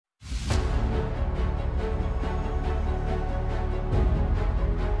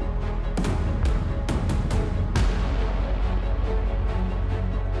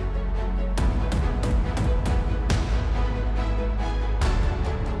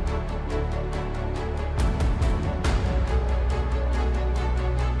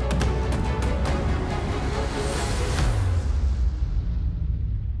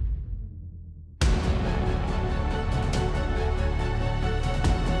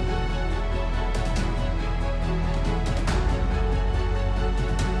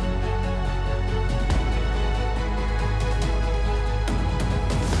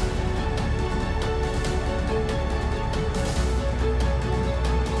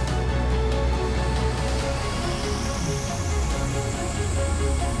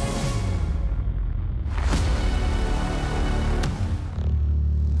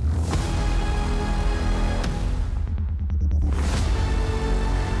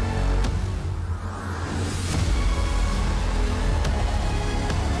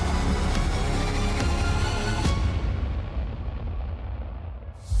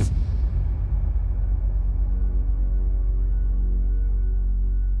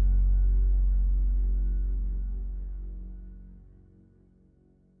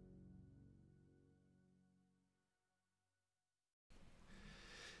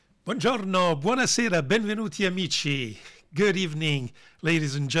Buongiorno, buonasera, benvenuti amici. Good evening,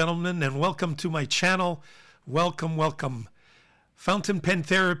 ladies and gentlemen, and welcome to my channel. Welcome, welcome. Fountain pen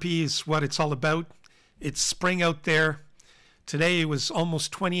therapy is what it's all about. It's spring out there. Today it was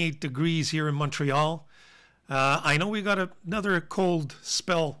almost 28 degrees here in Montreal. I know we got another cold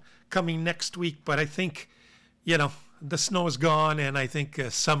spell coming next week, but I think, the snow is gone and I think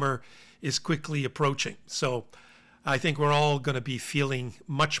summer is quickly approaching. So I think we're all going to be feeling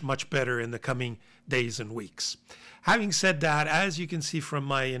much, much better in the coming days and weeks. Having said that, as you can see from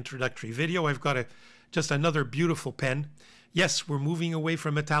my introductory video, I've got just another beautiful pen. Yes, we're moving away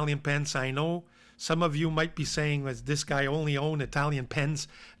from Italian pens. I know some of you might be saying, does this guy only own Italian pens?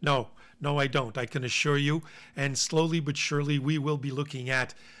 No, I don't. I can assure you. And slowly but surely, we will be looking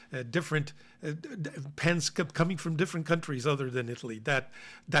at different pens coming from different countries other than Italy. That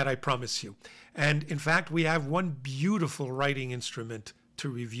I promise you. And in fact, we have one beautiful writing instrument to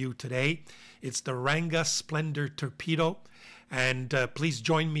review today. It's the Ranga Splendour Torpedo. And please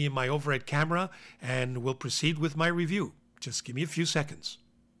join me in my overhead camera and we'll proceed with my review. Just give me a few seconds.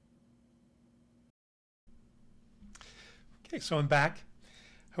 Okay, so I'm back.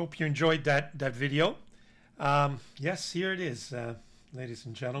 Hope you enjoyed that video. Yes, here it is, ladies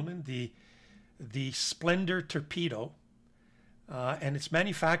and gentlemen, the Splendour Torpedo, and it's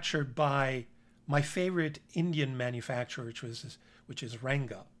manufactured by my favorite Indian manufacturer, which is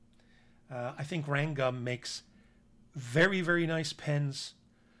Ranga. I think Ranga makes very, very nice pens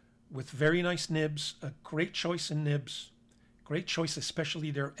with very nice nibs, a great choice in nibs, great choice,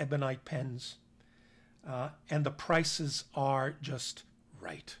 especially their ebonite pens. And the prices are just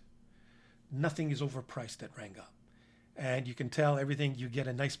right. Nothing is overpriced at Ranga. And you can tell everything, you get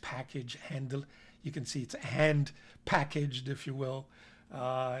a nice package handle. You can see it's hand packaged, if you will.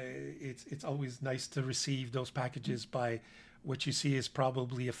 It's always nice to receive those packages by what you see is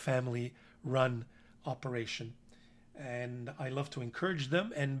probably a family run operation. And I love to encourage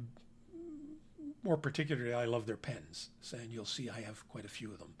them, and more particularly, I love their pens. And you'll see I have quite a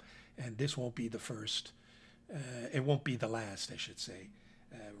few of them. And this won't be the first, it won't be the last, I should say,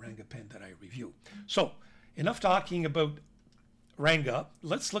 Ranga pen that I review. So, enough talking about Ranga.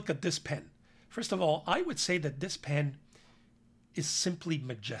 Let's look at this pen. First of all, I would say that this pen is simply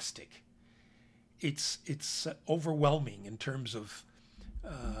majestic. It's overwhelming in terms of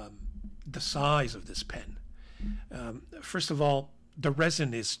the size of this pen. First of all, the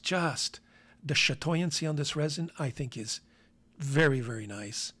resin is just, the chatoyancy on this resin, I think, is very, very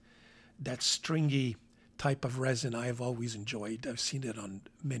nice. That stringy type of resin I have always enjoyed. I've seen it on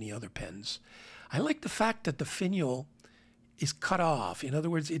many other pens. I like the fact that the finial is cut off. In other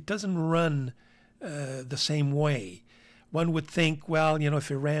words, it doesn't run the same way. One would think, well,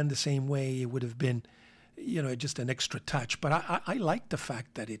 if it ran the same way, it would have been, just an extra touch. But I like the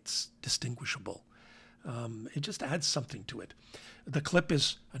fact that it's distinguishable. It just adds something to it. The clip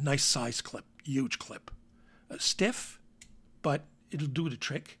is a nice size clip, huge clip. Stiff, but it'll do the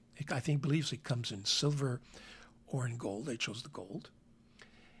trick. I believes it comes in silver or in gold. I chose the gold.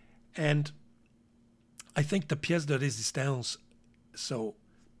 And I think the pièce de résistance, so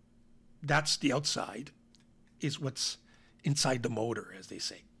that's the outside, is what's inside the motor, as they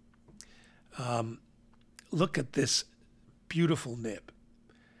say. Look at this beautiful nib.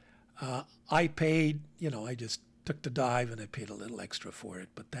 I paid, I just took the dive and I paid a little extra for it,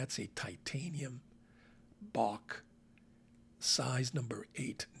 but that's a titanium Bach size number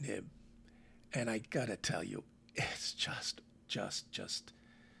 8 nib. And I gotta tell you, it's just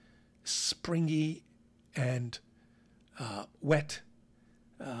springy and wet.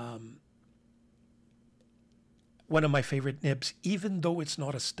 One of my favorite nibs, even though it's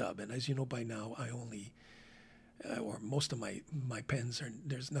not a stub. And as you know by now, I only, or most of my pens,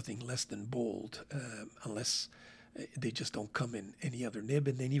 there's nothing less than bold, unless they just don't come in any other nib.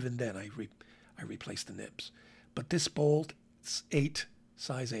 And then even then, I replace the nibs. But this bold, it's 8,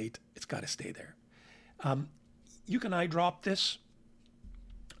 size 8. It's got to stay there. You can eyedrop this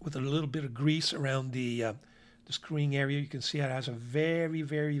with a little bit of grease around the screwing area. You can see it has a very,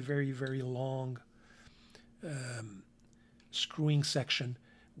 very, very, very long screwing section,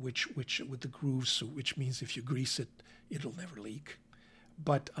 which with the grooves, which means if you grease it, it'll never leak.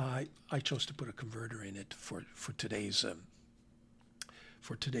 But I chose to put a converter in it for today's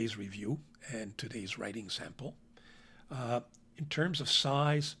review and today's writing sample. In terms of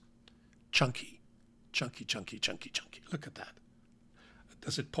size, chunky. Look at that.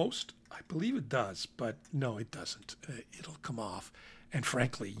 Does it post? I believe it does, but no, it doesn't. It'll come off. And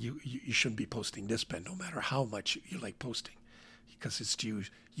frankly, you shouldn't be posting this pen, no matter how much you like posting, because it's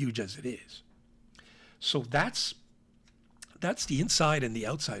huge as it is. So that's that's the inside and the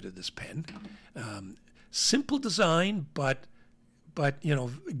outside of this pen. Simple design, but you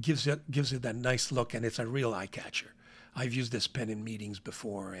know, gives it that nice look, and it's a real eye catcher. I've used this pen in meetings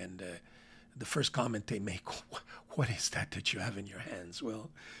before, and the first comment they make, what is that you have in your hands? Well,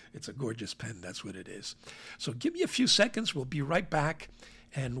 it's a gorgeous pen. That's what it is. So give me a few seconds. We'll be right back,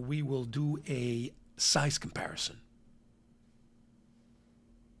 and we will do a size comparison.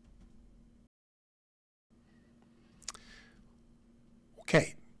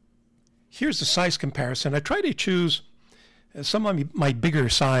 Okay, here's the size comparison. I try to choose some of my bigger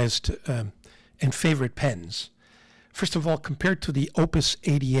sized and favorite pens. First of all, compared to the Opus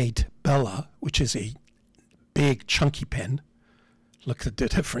 88 Bella, which is a big, chunky pen, look at the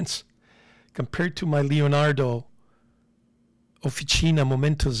difference. Compared to my Leonardo Officina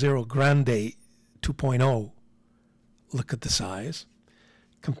Momento Zero Grande 2.0, look at the size.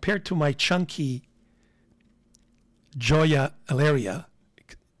 Compared to my chunky Gioia Alleria,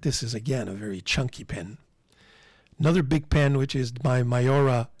 this is again a very chunky pen. Another big pen, which is my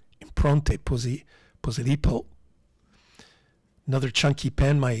Maiora Impronte Posillipo. Another chunky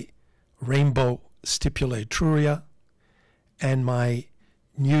pen, my Rainbow Stipula Etruria, and my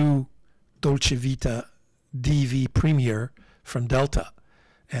new Dolce Vita DV Premier from Delta.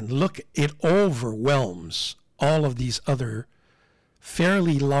 And look, it overwhelms all of these other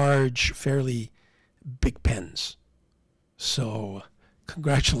fairly large, fairly big pens. So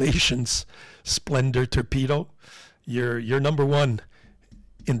congratulations, Splendour Torpedo. You're number one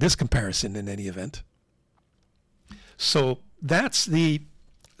in this comparison in any event. So that's the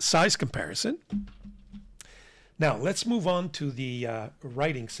size comparison. Now let's move on to the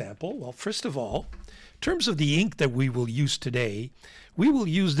writing sample. Well, first of all, in terms of the ink that we will use today, we will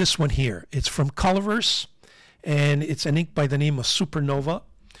use this one here. It's from Colorverse, and it's an ink by the name of Supernova.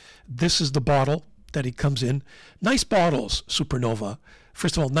 This is the bottle that it comes in. Nice bottles, Supernova.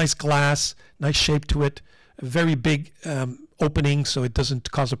 First of all, nice glass, nice shape to it, a very big opening so it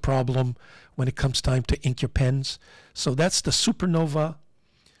doesn't cause a problem when it comes time to ink your pens. So that's the Supernova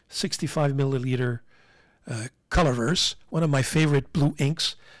 65 milliliter Colorverse, one of my favorite blue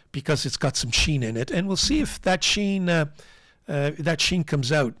inks because it's got some sheen in it, and we'll see if that sheen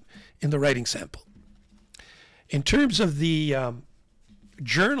comes out in the writing sample. In terms of the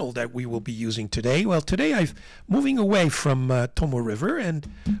journal that we will be using today, well, today I'm moving away from Tomoe River, and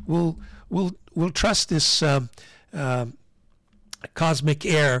we'll trust this Cosmic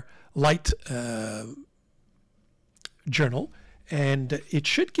Air light journal, and it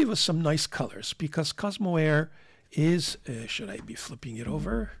should give us some nice colors because Cosmo Air is, should I be flipping it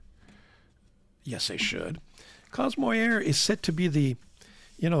over? Yes, I should. Cosmo Air is said to be the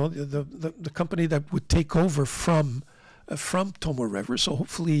company that would take over from Tomoe River, so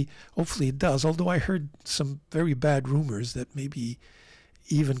hopefully it does, although I heard some very bad rumors that maybe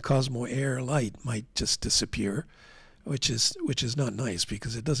even Cosmo Air Light might just disappear, which is not nice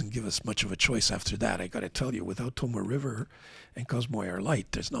because it doesn't give us much of a choice after that. I got to tell you, without Tomoe River and Cosmo Air Light,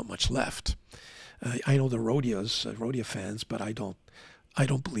 there's not much left. I know the Rhodia fans, but I don't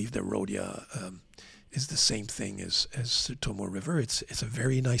believe that Rhodia is the same thing as Tomoe River. It's a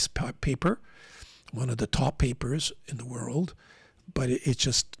very nice paper, one of the top papers in the world, but it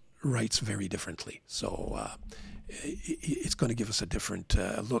just writes very differently. So it's going to give us a different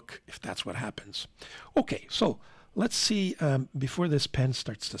look if that's what happens. Okay, so let's see before this pen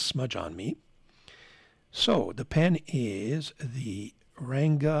starts to smudge on me. So the pen is the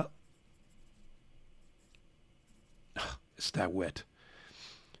Ranga. It's that wet.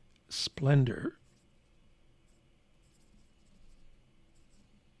 Splendour.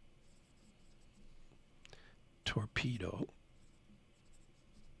 Torpedo.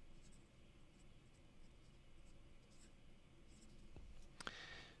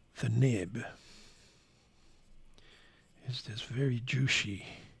 The nib is this very juicy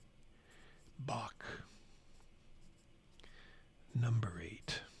Bach number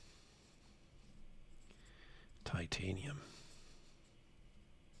 8 titanium.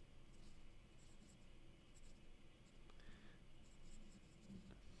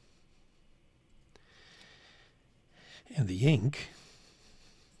 And the ink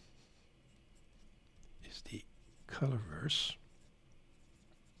is the Colorverse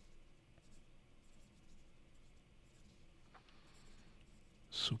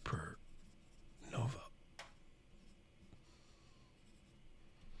Supernova.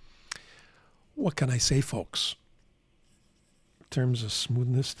 What can I say, folks? In terms of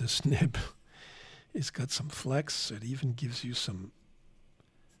smoothness, this nib it's got some flex. It even gives you some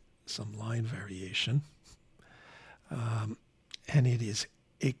line variation. And it is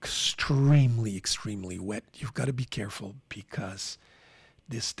extremely, extremely wet. You've got to be careful because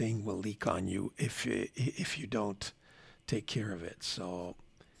this thing will leak on you if you don't take care of it. So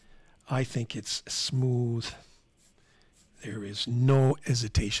I think it's smooth. There is no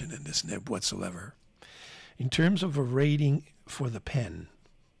hesitation in this nib whatsoever. In terms of a rating for the pen,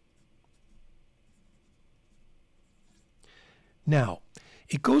 now,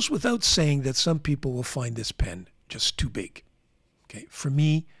 it goes without saying that some people will find this pen just too big. Okay, for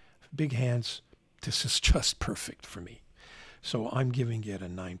me, big hands, this is just perfect for me. So I'm giving it a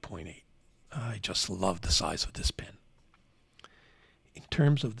 9.8. I just love the size of this pen. In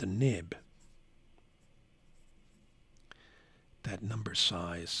terms of the nib, that number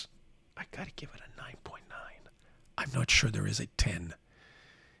size, I gotta give it a 9.9. I'm not sure there is a 10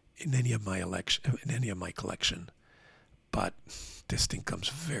 in any of my collection, but this thing comes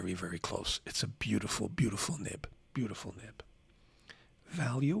very, very close. It's a beautiful, beautiful nib. Beautiful nib.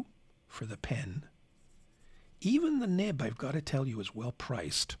 Value for the pen. Even the nib, I've got to tell you, is well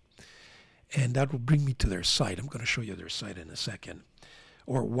priced. And that will bring me to their site. I'm going to show you their site in a second.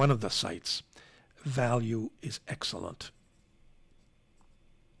 Or one of the sites. Value is excellent.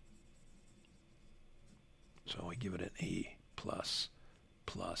 So I give it an A+++.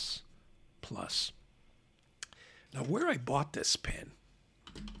 Now, where I bought this pen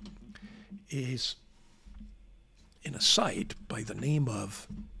is in a site by the name of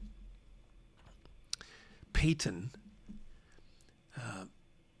Peyton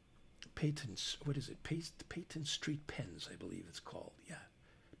Street Pens, I believe it's called. Yeah,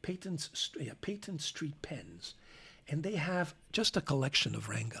 Peyton Street Pens, and they have just a collection of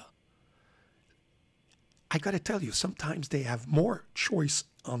Ranga. I got to tell you, sometimes they have more choice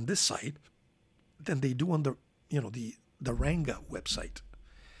on this site than they do on the Ranga website.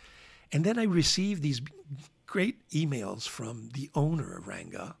 And then I received these great emails from the owner of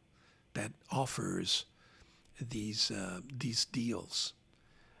Ranga that offers these deals,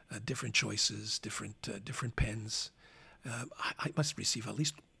 different choices, different pens. I must receive at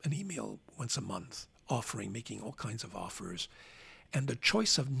least an email once a month making all kinds of offers. And the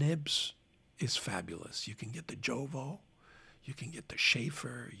choice of nibs is fabulous. You can get the Jovo, you can get the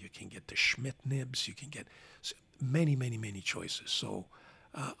Schaefer, you can get the Schmidt nibs, you can get many, many, many choices. So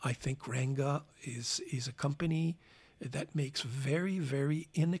I think Ranga is a company that makes very, very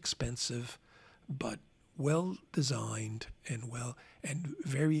inexpensive, but well designed and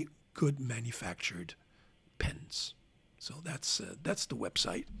very good manufactured pens. So that's the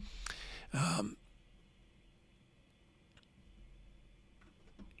website.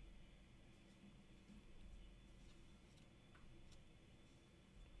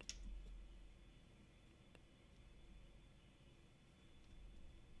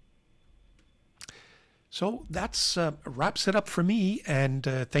 So that's wraps it up for me, and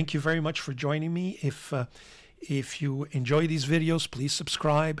thank you very much for joining me. If you enjoy these videos, please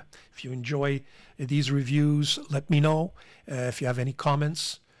subscribe. If you enjoy these reviews, let me know. If you have any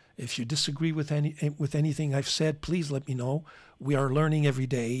comments, if you disagree with anything I've said, please let me know. We are learning every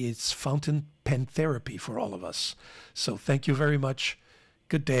day. It's fountain pen therapy for all of us. So thank you very much.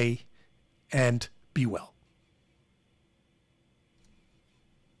 Good day, and be well.